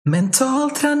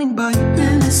Mental träning by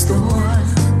Unestål.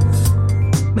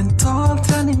 Mental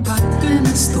träning by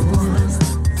Unestål.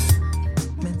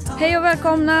 Hej och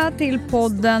välkomna till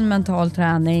podden Mental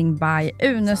träning by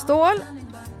Unestål.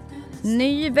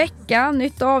 Ny vecka,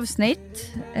 nytt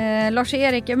avsnitt.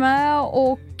 Lars-Erik är med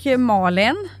och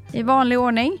Malin i vanlig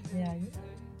ordning.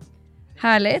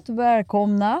 Härligt,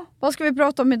 välkomna. Vad ska vi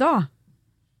prata om idag?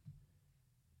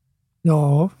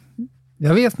 Ja,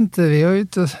 jag vet inte. Vi har ju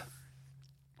inte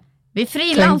vi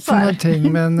frilansar.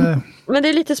 Men det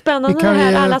är lite spännande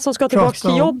här, alla som ska tillbaka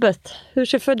till jobbet.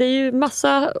 För det är ju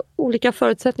massa olika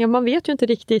förutsättningar. Man vet ju inte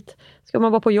riktigt. Ska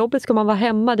man vara på jobbet? Ska man vara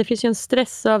hemma? Det finns ju en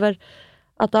stress över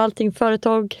att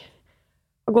företag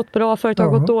har gått bra, företag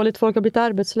har gått dåligt, folk har blivit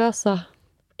arbetslösa.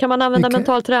 Kan man använda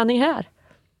mental träning här?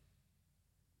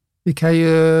 Vi kan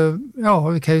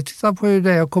ju titta på hur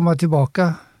det är att komma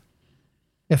tillbaka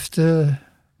efter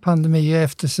pandemi och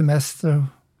efter semester.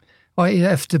 Ja,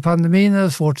 efter pandemin är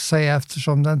det svårt att säga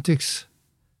eftersom den tycks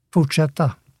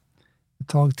fortsätta ett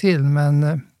tag till.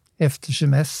 Men efter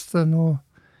semestern och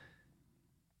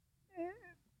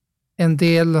en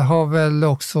del har väl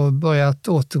också börjat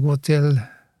återgå till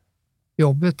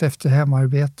jobbet efter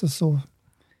hemarbete och så.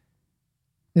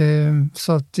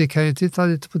 Så att vi kan ju titta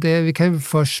lite på det. Vi kan ju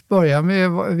först börja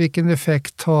med vilken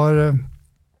effekt har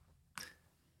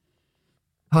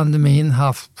pandemin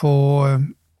haft på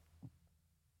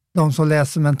de som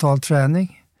läser mental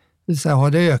träning. Det vill säga,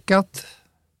 har det ökat,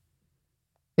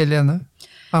 Helena,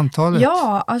 antalet?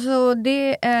 Ja, alltså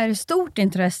det är stort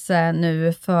intresse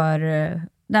nu för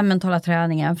den mentala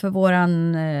träningen, för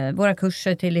våra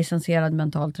kurser till licensierad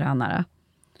mental tränare.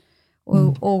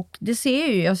 Och det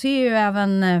jag ser ju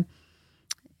även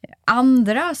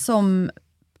andra som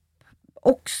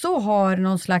också har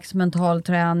någon slags mental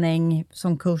träning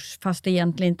som kurs, fast det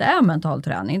egentligen inte är mental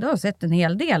träning. Det har jag sett en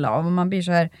hel del av, och man blir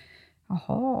så här,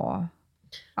 jaha,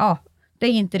 ja, det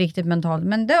är inte riktigt mentalt,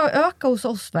 men det ökar hos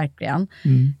oss verkligen.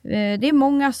 Det är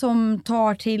många som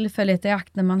tar tillfället i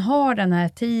akt när man har den här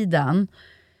tiden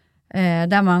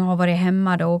där man har varit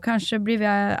hemma då och kanske blivit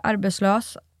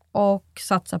arbetslös och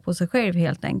satsa på sig själv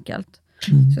helt enkelt.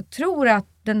 Så jag tror att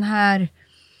den här,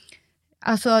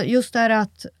 alltså just där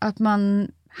att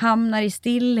man hamnar i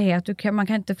stillhet, man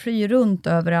kan inte fly runt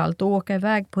överallt och åka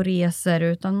iväg på resor,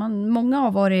 utan många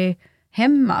har varit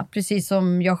hemma, precis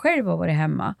som jag själv har varit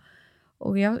hemma.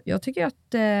 Och jag tycker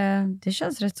att det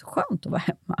känns rätt så skönt att vara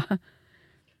hemma.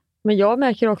 Men jag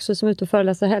märker också som ute och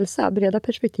föreläser hälsa, breda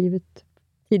perspektivet.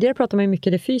 Tidigare pratade man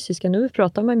mycket det fysiska, nu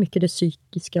pratar man mycket det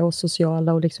psykiska och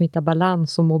sociala och liksom hitta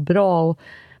balans och må bra. Och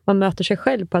man möter sig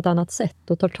själv på ett annat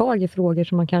sätt och tar tag i frågor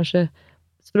som man kanske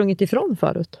sprungit ifrån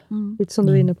förut. Lite som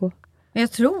du är inne på.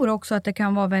 Jag tror också att det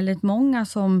kan vara väldigt många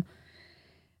som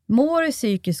mår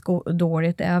psykiskt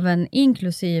dåligt, även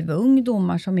inklusive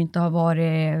ungdomar som inte har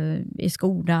varit i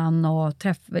skolan och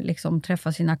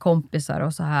träffa sina kompisar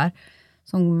och så här.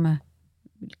 Som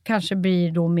kanske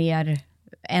blir då mer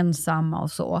ensamma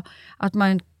och så. Att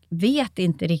man vet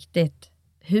inte riktigt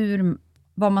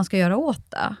vad man ska göra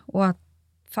åt det. Och att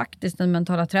faktiskt den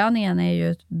mentala träningen är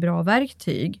ju ett bra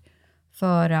verktyg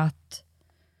för att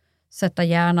sätta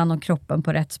hjärnan och kroppen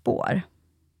på rätt spår.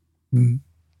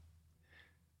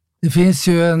 Det finns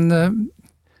ju en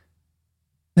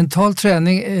mental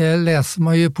träning läser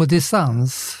man ju på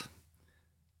distans.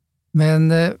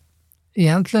 Men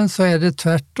egentligen så är det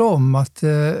tvärtom, att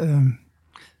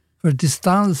för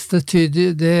distans det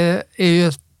är ju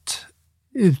ett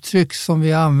uttryck som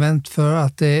vi har använt för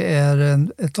att det är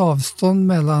ett avstånd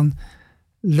mellan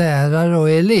lärare och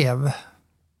elev.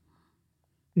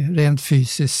 Rent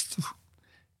fysiskt.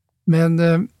 Men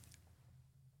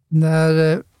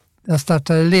när jag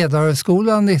startade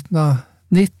ledarhögskolan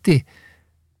 1990,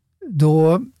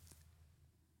 då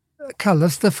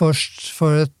kallades det först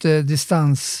för ett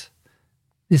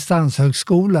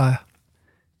distanshögskola.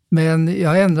 Men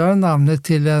jag ändrade namnet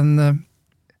till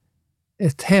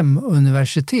ett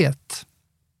hemuniversitet.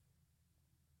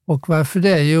 Och varför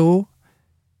det? Jo,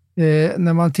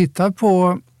 när man tittar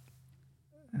på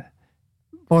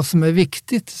vad som är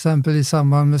viktigt, till exempel i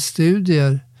samband med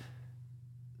studier,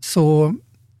 så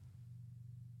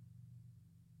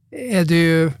är det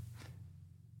ju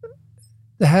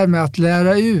det här med att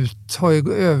lära ut har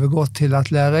ju övergått till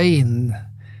att lära in.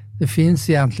 Det finns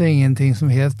egentligen ingenting som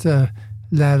heter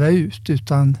lära ut,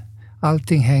 utan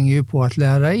allting hänger ju på att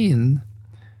lära in.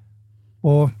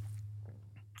 Och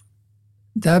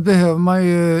där behöver man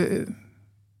ju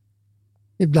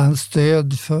ibland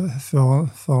stöd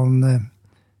från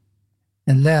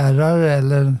en lärare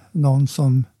eller någon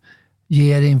som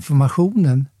ger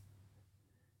informationen.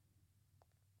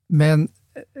 Men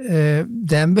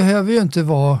den behöver ju inte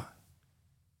vara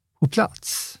på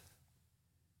plats.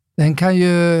 Den kan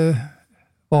ju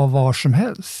vara var som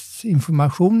helst.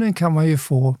 Informationen kan man ju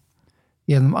få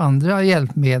genom andra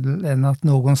hjälpmedel än att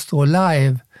någon står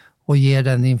live och ger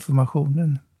den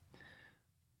informationen.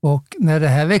 Och när det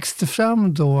här växte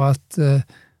fram då att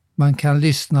man kan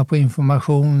lyssna på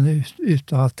information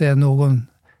utan att det är någon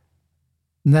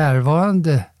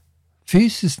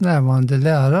fysiskt närvarande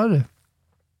lärare.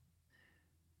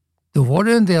 Då var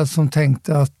det en del som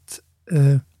tänkte att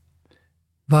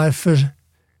varför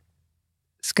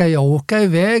ska jag åka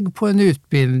iväg på en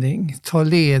utbildning, ta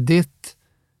ledigt,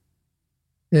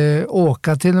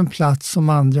 åka till en plats som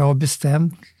andra har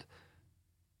bestämt,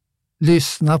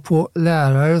 lyssna på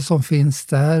lärare som finns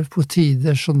där på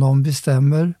tider som de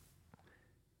bestämmer.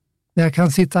 Jag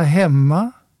kan sitta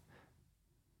hemma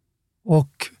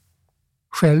och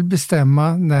själv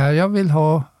bestämma när jag vill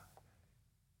ha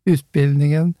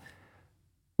utbildningen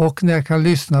och när jag kan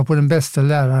lyssna på den bästa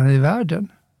läraren i världen.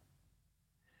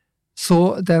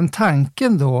 Så den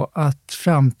tanken då att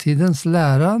framtidens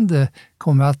lärande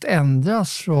kommer att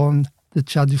ändras från det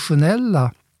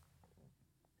traditionella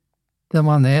där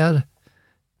man är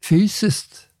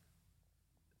fysiskt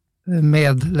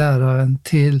med läraren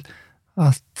till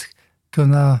att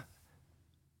kunna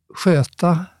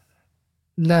sköta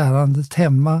lärandet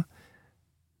hemma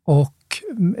och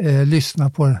lyssna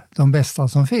på de bästa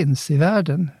som finns i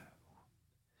världen.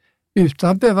 Utan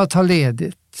att behöva ta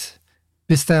ledigt,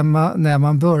 bestämma när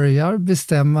man börjar,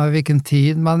 bestämma vilken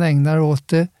tid man ägnar åt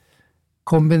det,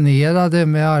 kombinera det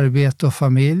med arbete och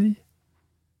familj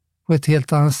på ett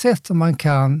helt annat sätt än man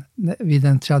kan vid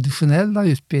den traditionella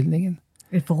utbildningen.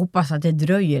 Vi får hoppas att det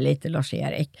dröjer lite,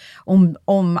 Lars-Erik.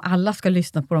 Om alla ska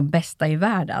lyssna på de bästa i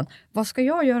världen, vad ska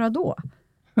jag göra då?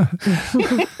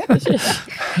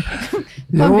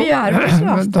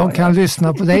 De kan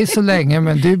lyssna på dig så länge,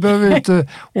 men du behöver inte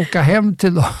åka hem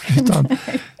till dem, utan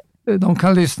de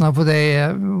kan lyssna på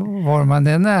dig var man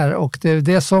än är. Och det är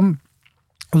det som,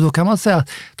 och då kan man säga att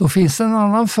då finns en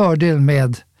annan fördel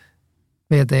med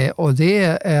det, och det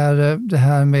är det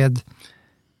här med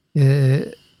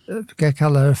jag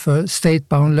kallar det för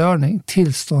state-bound learning,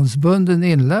 tillståndsbunden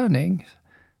inlärning,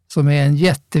 som är en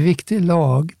jätteviktig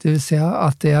lag. Det vill säga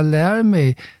att det jag lär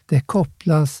mig, det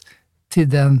kopplas till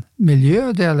den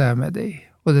miljö där jag lär mig det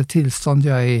och det tillstånd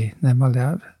jag är i när man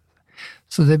lär.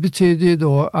 Så det betyder ju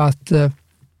då att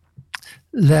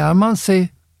lär man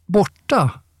sig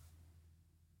borta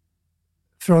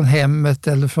från hemmet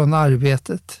eller från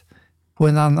arbetet på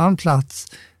en annan plats,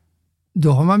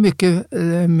 då har man mycket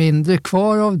mindre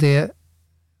kvar av det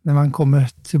när man kommer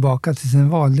tillbaka till sin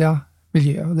vanliga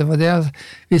miljö. Det var det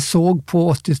vi såg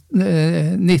på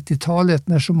 90-talet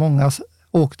när så många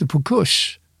åkte på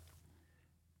kurs.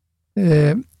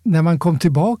 När man kom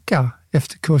tillbaka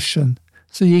efter kursen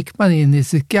så gick man in i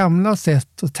sitt gamla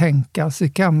sätt att tänka,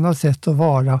 sitt gamla sätt att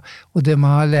vara, och det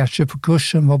man har lärt sig på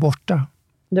kursen var borta.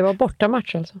 Det var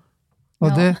bortamatch alltså?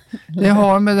 Och det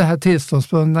har med det här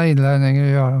tillståndsbundna inlärningen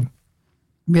att göra.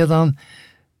 Medan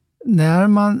när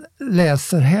man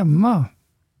läser hemma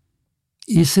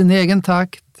i sin egen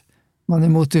takt, man är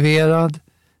motiverad,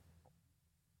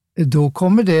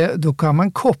 då kan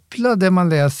man koppla det man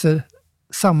läser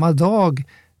samma dag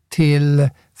till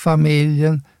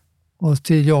familjen och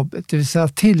till jobbet. Det vill säga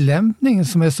tillämpningen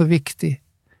som är så viktig.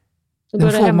 Så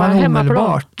den får man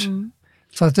omedelbart. Mm.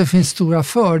 Så att det finns stora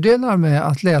fördelar med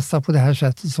att läsa på det här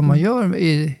sättet som man gör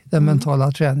i den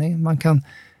mentala träningen.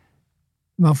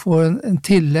 Man får en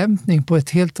tillämpning på ett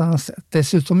helt annat sätt.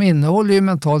 Dessutom innehåller ju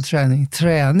mental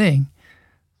träning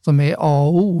som är A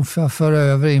och O för att föra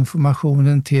över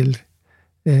informationen till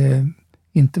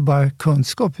inte bara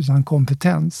kunskap utan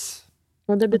kompetens.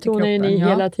 Och det betonar ju ni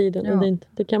hela tiden. Ja. Och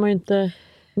det kan man ju inte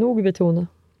nog betona.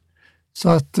 Så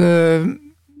att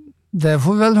det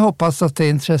får väl hoppas att det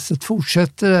intresset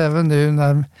fortsätter även nu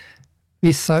när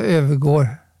vissa övergår,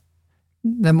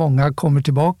 när många kommer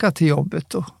tillbaka till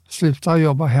jobbet och slutar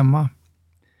jobba hemma.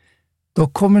 Då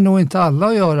kommer nog inte alla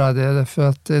att göra det, för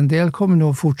att en del kommer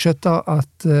nog fortsätta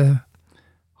att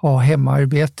ha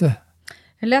hemarbete.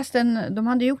 Jag läste de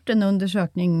hade gjort en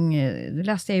undersökning, det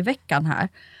läste jag i veckan här,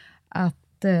 att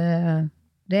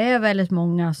det är väldigt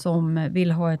många som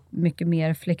vill ha ett mycket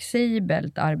mer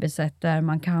flexibelt arbetssätt där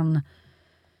man kan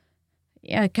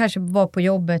kanske vara på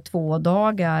jobbet 2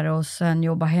 dagar och sen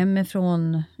jobba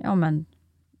hemifrån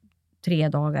 3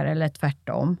 dagar eller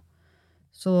tvärtom.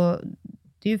 Så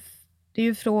det är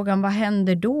ju frågan, vad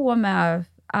händer då med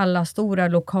alla stora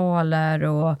lokaler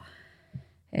och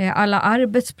alla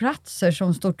arbetsplatser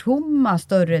som står tomma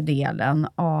större delen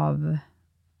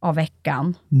av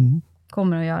veckan. Mm.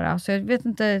 kommer att göra. Så jag vet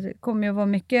inte, det kommer ju vara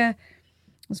mycket,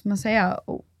 vad ska man säga,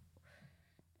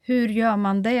 hur gör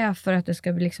man det för att det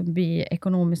ska liksom bli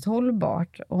ekonomiskt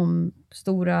hållbart om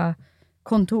stora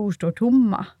kontor står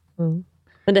tomma? Mm.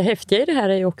 Men det häftiga i det här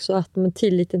är ju också att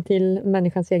tilliten till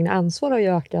människans egna ansvar har ju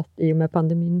ökat i och med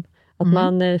pandemin. Att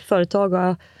man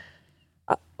företag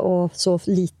och så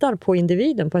litar på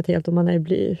individen på ett helt, och man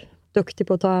blir duktig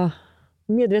på att ta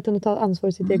medveten och ta ansvar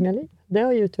i sitt egna liv. Det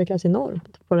har ju utvecklats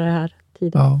enormt på den här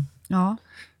tiden. Ja.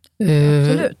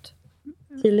 Absolut.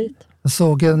 Tillit. Jag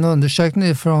såg en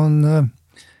undersökning från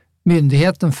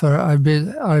Myndigheten för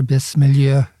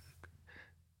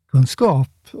arbetsmiljökunskap,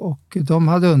 och de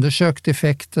hade undersökt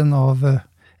effekten av,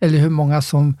 eller hur många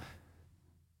som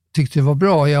tyckte det var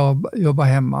bra att jobba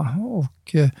hemma,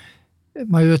 och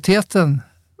majoriteten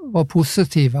var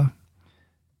positiva.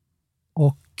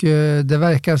 Och det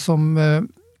verkar som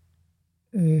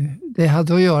det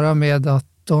hade att göra med att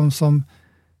de som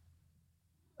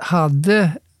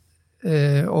hade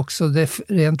också det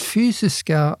rent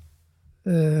fysiska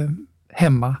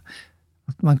hemma,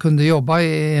 att man kunde jobba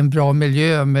i en bra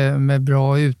miljö med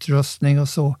bra utrustning och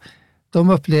så, de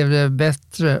upplevde det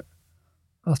bättre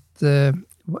att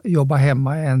jobba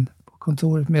hemma än på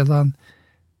kontoret, medan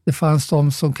det fanns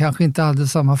de som kanske inte hade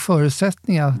samma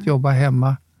förutsättningar att jobba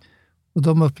hemma, och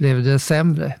de upplevde det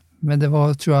sämre. Men det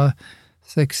var, tror jag,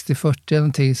 60-40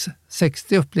 någonting.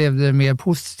 60 upplevde det mer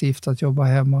positivt att jobba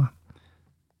hemma.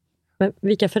 Men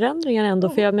vilka förändringar ändå,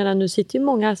 för jag menar, nu sitter ju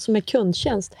många som är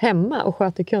kundtjänst hemma och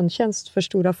sköter kundtjänst för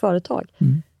stora företag.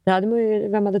 Det hade man ju,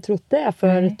 vem hade trott det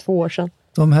för 2 år sedan?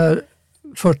 De här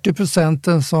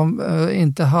 40% som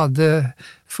inte hade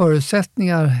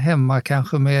förutsättningar hemma,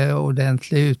 kanske med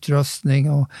ordentlig utrustning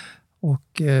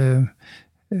och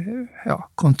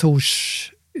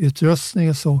kontorsutrustning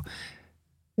och så.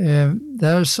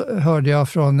 Där hörde jag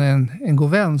från en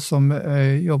god vän som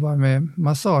jobbar med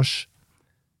massage,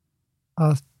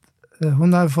 att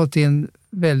hon hade fått in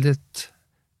väldigt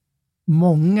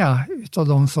många utav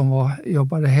de som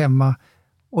jobbade hemma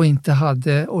och inte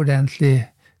hade ordentlig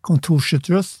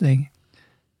kontorsutrustning.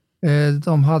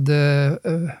 De hade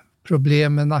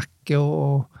problem med nacke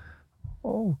och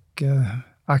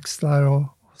axlar och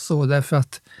så, därför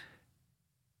att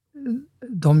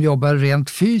de jobbar rent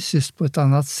fysiskt på ett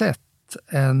annat sätt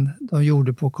än de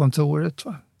gjorde på kontoret.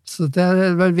 Så där är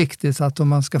det väl viktigt att om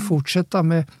man ska fortsätta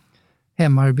med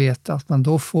hemarbete, att man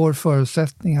då får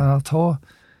förutsättningar att ha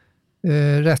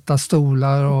rätta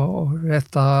stolar och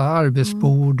rätta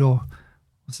arbetsbord och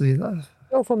så vidare.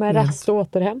 Och få med rast och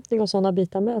återhämtning och sådana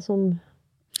bitar med.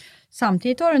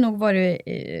 Samtidigt har det nog varit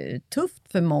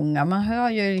tufft för många. Man hör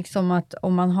ju liksom att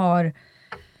om man har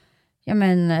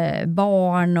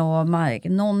barn och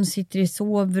någon sitter i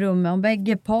sovrummet, om det är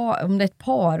ett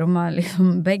par och man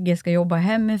liksom bägge ska jobba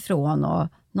hemifrån och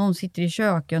någon sitter i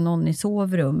köket och någon i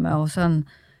sovrummet, och sen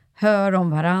hör de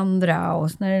varandra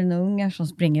och sen är det några ungar som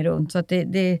springer runt, så att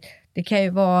det kan ju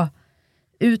vara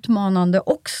utmanande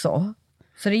också.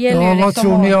 Så det gäller ju liksom vad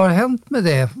tror ni har hänt med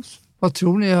det? Vad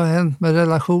tror ni har hänt med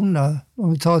relationerna?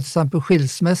 Om vi tar till exempel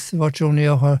skilsmässor, vad tror ni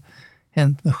har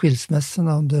hänt med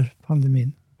skilsmässorna under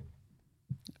pandemin?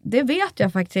 Det vet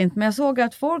jag faktiskt inte, men jag såg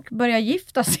att folk börjar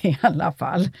gifta sig i alla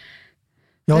fall.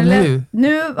 Ja,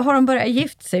 nu har de börjat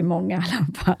gifta sig många i alla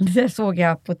fall. Det såg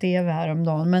jag på tv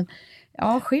häromdagen. Men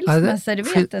skilsmässor,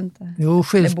 det vet jag inte. Jo,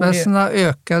 skilsmässorna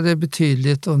ökade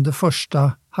betydligt under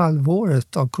första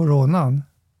halvåret av coronan.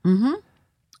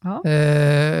 Ja.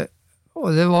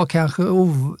 Och det var kanske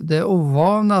det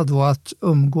ovana då att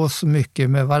umgås så mycket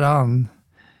med varann.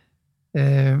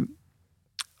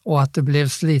 Och att det blev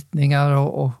slitningar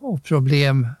och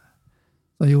problem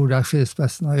som gjorde att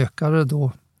skilsmässorna ökade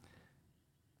då.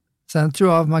 Sen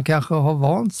tror jag att man kanske har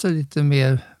vant sig lite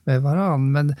mer med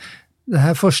varann. Men den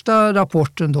här första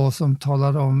rapporten då som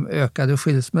talade om ökade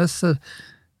skilsmässor,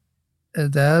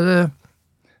 där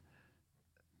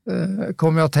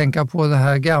kommer jag att tänka på det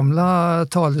här gamla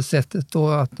talesättet då,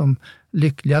 att de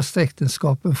lyckligaste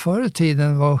äktenskapen förr i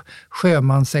tiden var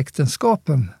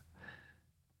sjömansäktenskapen.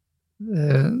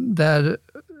 Där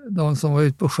de som var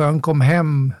ute på sjön kom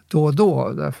hem då och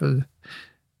då. Därför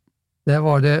där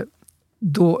var det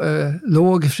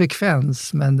låg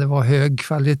frekvens, men det var hög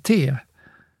kvalitet.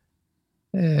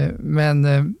 Men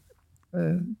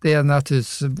det är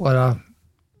naturligtvis bara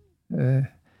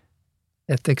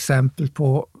ett exempel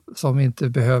på som inte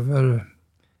behöver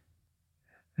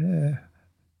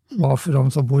vara för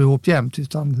de som bor ihop jämt,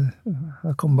 utan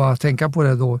jag kommer bara att tänka på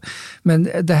det då. Men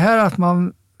det här att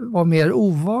man var mer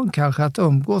ovan kanske att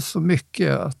umgås så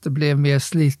mycket, att det blev mer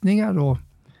slitningar då.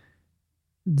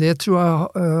 Det tror jag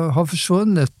har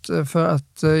försvunnit, för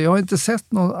att jag har inte sett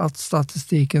att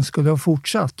statistiken skulle ha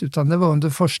fortsatt, utan det var under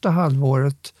första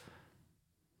halvåret.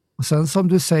 Och sen som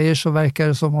du säger så verkar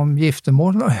det som om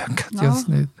giftermålen har ökat just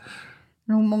nu.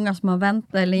 Det är nog många som har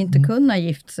väntat eller inte kunnat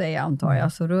gift sig, antar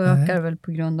jag. Så då ökar det väl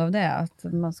på grund av det, att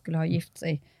man skulle ha gift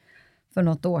sig för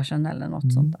något år sedan eller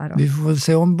något sånt där. Då. Vi får väl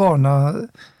se om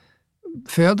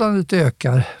barnafödandet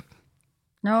ökar.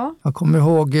 Ja. Jag kommer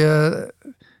ihåg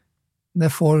när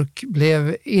folk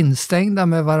blev instängda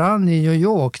med varann i New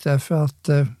York därför att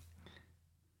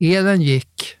elen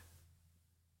gick.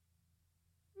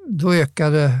 Då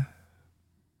ökade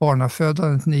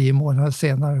barnafödandet 9 månader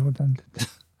senare ordentligt.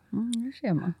 Det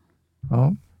ser man.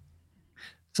 Ja.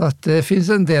 Så att det finns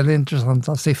en del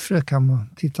intressanta siffror kan man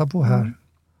titta på här.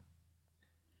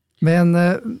 Men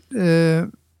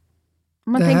om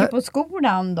man tänker på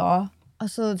skolan då,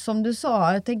 alltså som du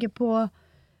sa, jag tänker på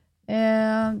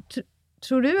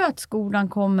tror du att skolan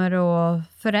kommer att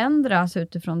förändras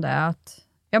utifrån det? Att,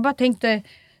 jag bara tänkte,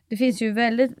 det finns ju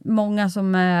väldigt många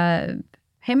som är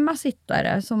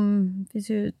hemmasittare, det finns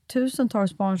ju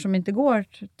tusentals barn som inte går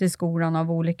till skolan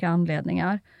av olika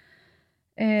anledningar.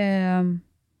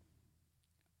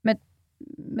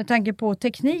 Med tanke på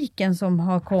tekniken som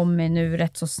har kommit nu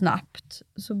rätt så snabbt,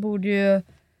 så borde ju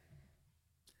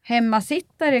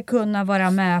hemmasittare kunna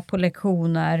vara med på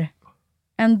lektioner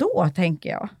ändå, tänker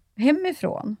jag.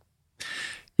 Hemifrån.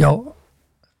 Ja,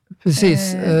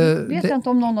 precis. Vet jag inte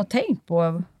om någon har tänkt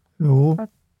på. Jo,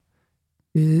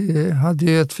 vi hade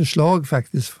ju ett förslag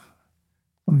faktiskt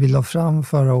som vi la fram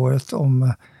förra året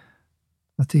om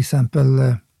att till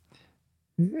exempel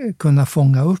kunna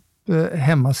fånga upp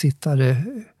hemmasittare.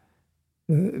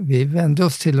 Vi vände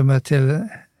oss till och med till,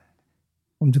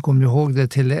 om du kommer ihåg det,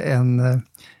 till en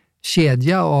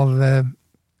kedja av,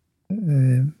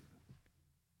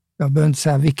 jag behöver inte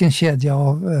säga vilken kedja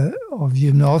av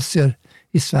gymnasier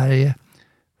i Sverige,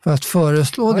 för att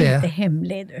föreslå det. Inte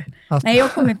hemlig du. Nej,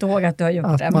 jag kommer inte ihåg att du har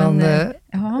gjort det. Att man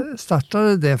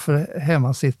startade det för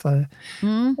hemmasittare.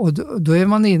 Och då är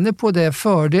man inne på det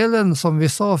fördelen som vi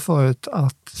sa förut,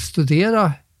 att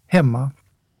studera hemma.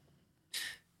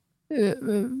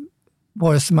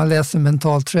 Vare sig man läser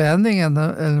mental träning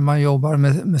eller man jobbar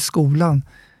med skolan.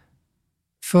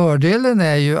 Fördelen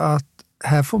är ju att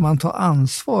här får man ta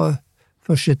ansvar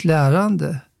för sitt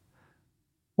lärande.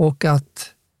 Och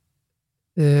att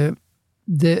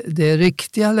det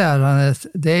riktiga lärandet,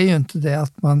 det är ju inte det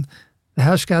att det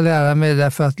här ska jag lära mig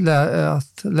därför att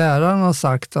läraren har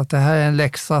sagt att det här är en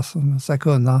läxa som jag ska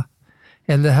kunna.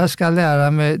 Eller det här ska jag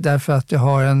lära mig därför att jag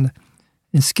har en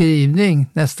skrivning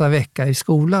nästa vecka i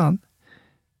skolan.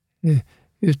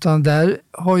 Utan där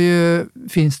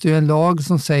finns det ju en lag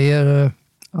som säger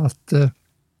att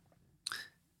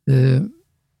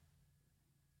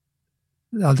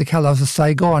det kallas för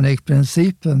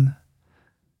Zeigarnik-principen.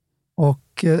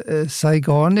 Och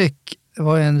Zeigarnik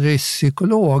var en rysk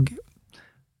psykolog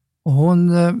och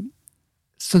hon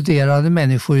studerade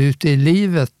människor ute i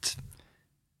livet,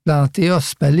 bland annat i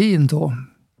Östberlin då,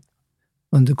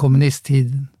 under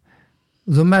kommunisttiden.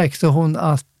 Och då märkte hon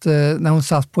att när hon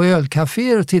satt på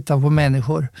ölcaféer och tittade på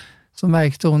människor, så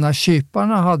märkte hon att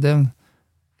kyparna hade en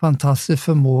fantastisk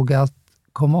förmåga att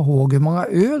komma ihåg hur många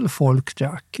öl folk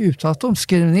drack utan att de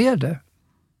skrev ner det.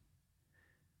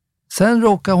 Sen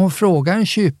råkade hon fråga en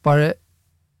kypare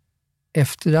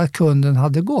efter att kunden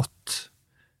hade gått.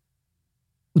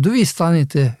 Och då visste han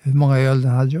inte hur många öl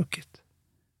den hade druckit.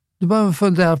 Då började hon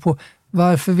fundera på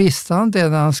varför visste han det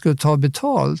när han skulle ta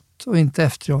betalt och inte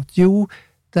efteråt. Jo,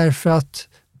 därför att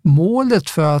målet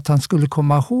för att han skulle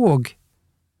komma ihåg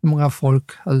hur många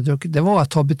folk hade druckit, det var att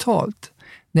ta betalt.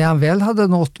 När han väl hade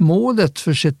nått målet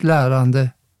för sitt lärande,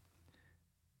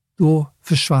 då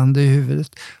försvann det i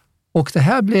huvudet. Och det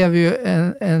här blev ju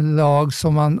en lag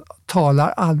som man talar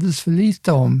alldeles för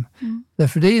lite om.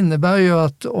 Därför det innebär ju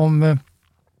att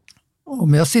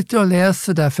om jag sitter och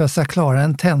läser därför jag ska klara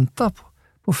en tenta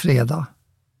på fredag,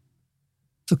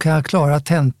 så kan jag klara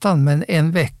tentan, men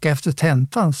en vecka efter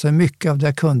tentan så är mycket av det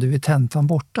jag kunde vid tentan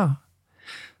borta.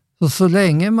 Så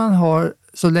länge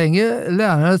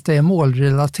lärandet är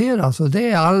målrelaterat, och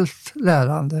det är allt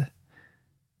lärande,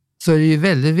 så är det ju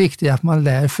väldigt viktigt att man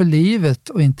lär för livet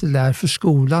och inte lär för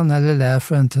skolan eller lär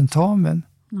för en tentamen.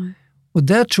 Och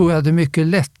där tror jag det är mycket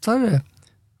lättare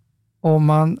om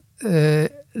man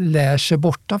lär sig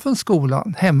borta från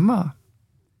skolan, hemma.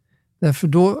 Därför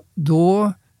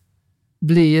då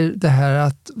blir det här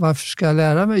att varför ska jag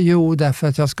lära mig? Jo, därför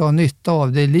att jag ska ha nytta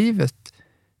av det i livet.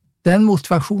 Den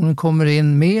motivationen kommer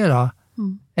in mera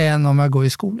än om jag går i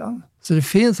skolan. Så det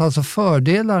finns alltså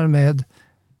fördelar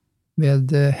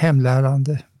med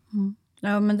hemlärande.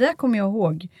 Ja, men det kommer jag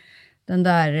ihåg. Den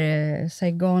där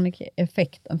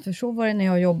Zeigarnik-effekten. För så var det när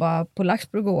jag jobbade på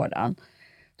Laxbrogården.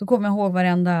 Då kommer jag ihåg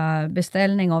varenda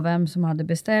beställning av vem som hade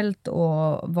beställt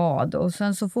och vad. Och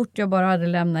sen så fort jag bara hade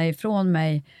lämnat ifrån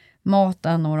mig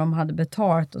maten och de hade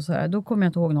betalt och sådär. Då kommer jag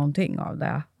inte ihåg någonting av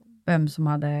det. Vem som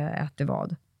hade ätit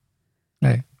vad.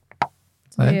 Nej.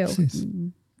 Nej, precis.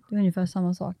 Det är ungefär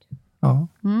samma sak. Ja.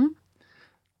 Mm.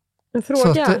 En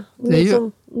fråga. Det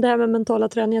är det här med mentala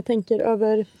träning. Jag tänker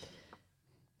över...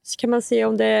 Kan man se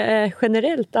om det är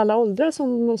generellt alla åldrar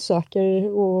som söker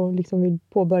och liksom vill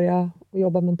påbörja och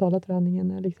jobba mentala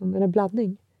träningen? Är det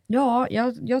blandning? Ja,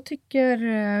 jag tycker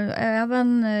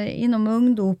även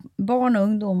inom barn,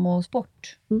 ungdom och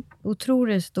sport.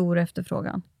 Otroligt stor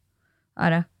efterfrågan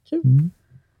är det. Kul.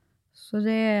 Så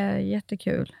det är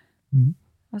jättekul.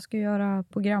 Jag ska göra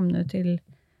program nu till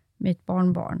mitt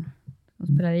barnbarn som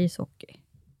spelar ishockey.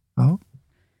 Ja.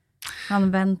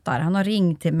 Han väntar. Han har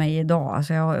ringt till mig idag.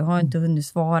 Så jag har inte hunnit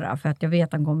svara. För att jag vet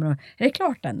att han kommer att... Är det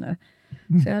klart ännu?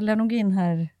 Så jag lär nog in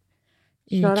här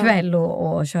ikväll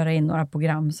och köra in några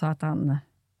program. Så att han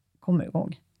kommer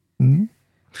igång.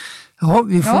 Ja,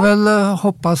 vi får väl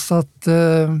hoppas att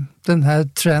den här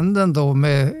trenden då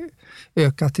med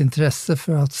ökat intresse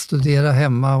för att studera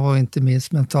hemma och inte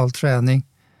minst mental träning.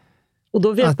 Och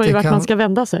då vet man ju vart man ska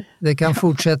vända sig. Det kan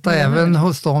fortsätta även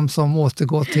hos de som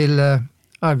återgår till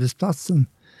arbetsplatsen.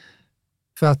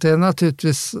 För att det är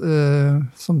naturligtvis,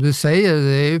 som du säger,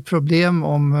 det är ju problem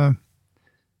om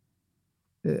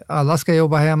alla ska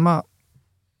jobba hemma.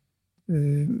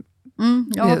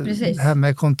 Ja, precis. Det här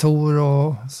med kontor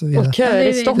och så vidare. Och köer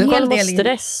i Stockholm och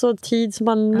stress och tid som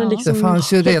man liksom... Det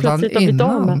fanns ju redan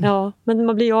innan. Ja, men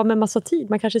man blir ju av med massa tid.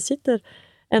 Man kanske sitter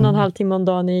 1,5 timme om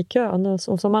dagen i kön och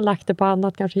så har man lagt det på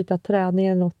annat, kanske hittat träning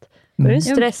eller något. Det är en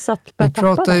stress att Vi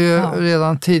pratade ju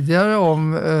redan tidigare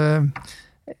om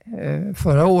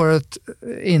förra året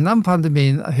innan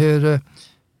pandemin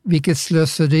vilket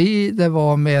slöseri det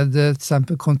var med till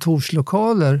exempel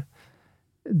kontorslokaler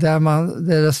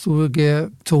där det stod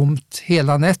tomt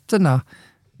hela nätterna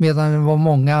medan det var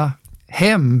många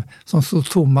hem som stod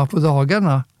tomma på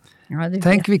dagarna. Ja,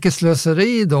 tänk vilket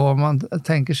slöseri då om man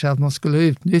tänker sig att man skulle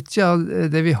utnyttja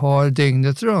det vi har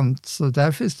dygnet runt. Så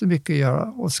där finns det mycket att göra.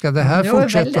 Och ska det här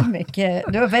fortsätta?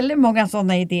 Du har väldigt många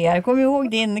sådana idéer. Jag kommer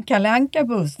ihåg din Kalle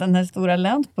Anka-buss, den här stora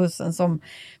länsbussen som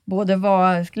både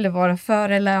skulle vara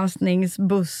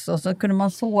föreläsningsbuss och så kunde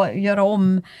man göra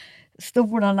om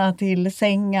stolarna till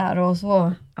sängar och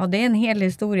så. Ja, det är en hel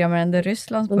historia med den där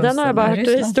Rysslandsbussen. Den har jag bara hört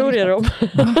historier om.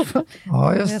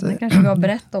 Ja, just det. Den kanske vi har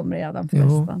berättat om redan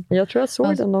förresten. Jag tror jag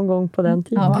såg den någon gång på den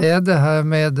tiden. Ja. Det är det här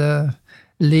med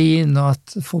lean och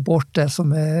att få bort det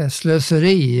som är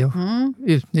slöseri och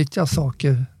utnyttja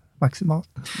saker maximalt.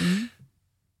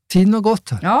 Tiden har gått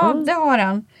här. Ja, det har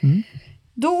den.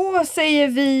 Då säger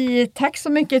vi tack så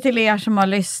mycket till er som har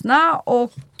lyssnat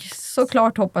och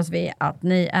såklart hoppas vi att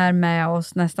ni är med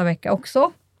oss nästa vecka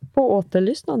också. På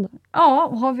återlyssnande.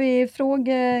 Ja, har vi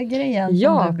frågegrejen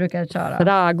som du brukar köra?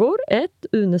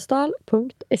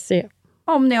 Fragor@unestal.se.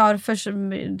 Om ni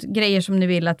har grejer som ni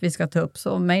vill att vi ska ta upp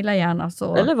så mejla gärna.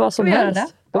 Så eller vad som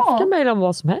helst. Du kan mejla om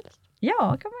vad som helst.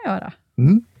 Ja, kan man göra.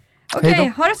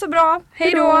 Okej, ha det så bra.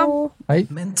 Hej då! Hej.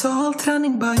 Mental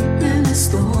träning by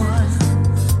Unestål.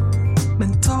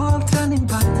 Mental träning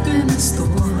by Unestål.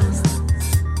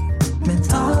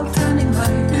 Mental träning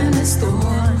by Unestål.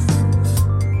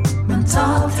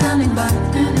 Mental träning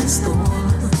by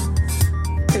Unestål.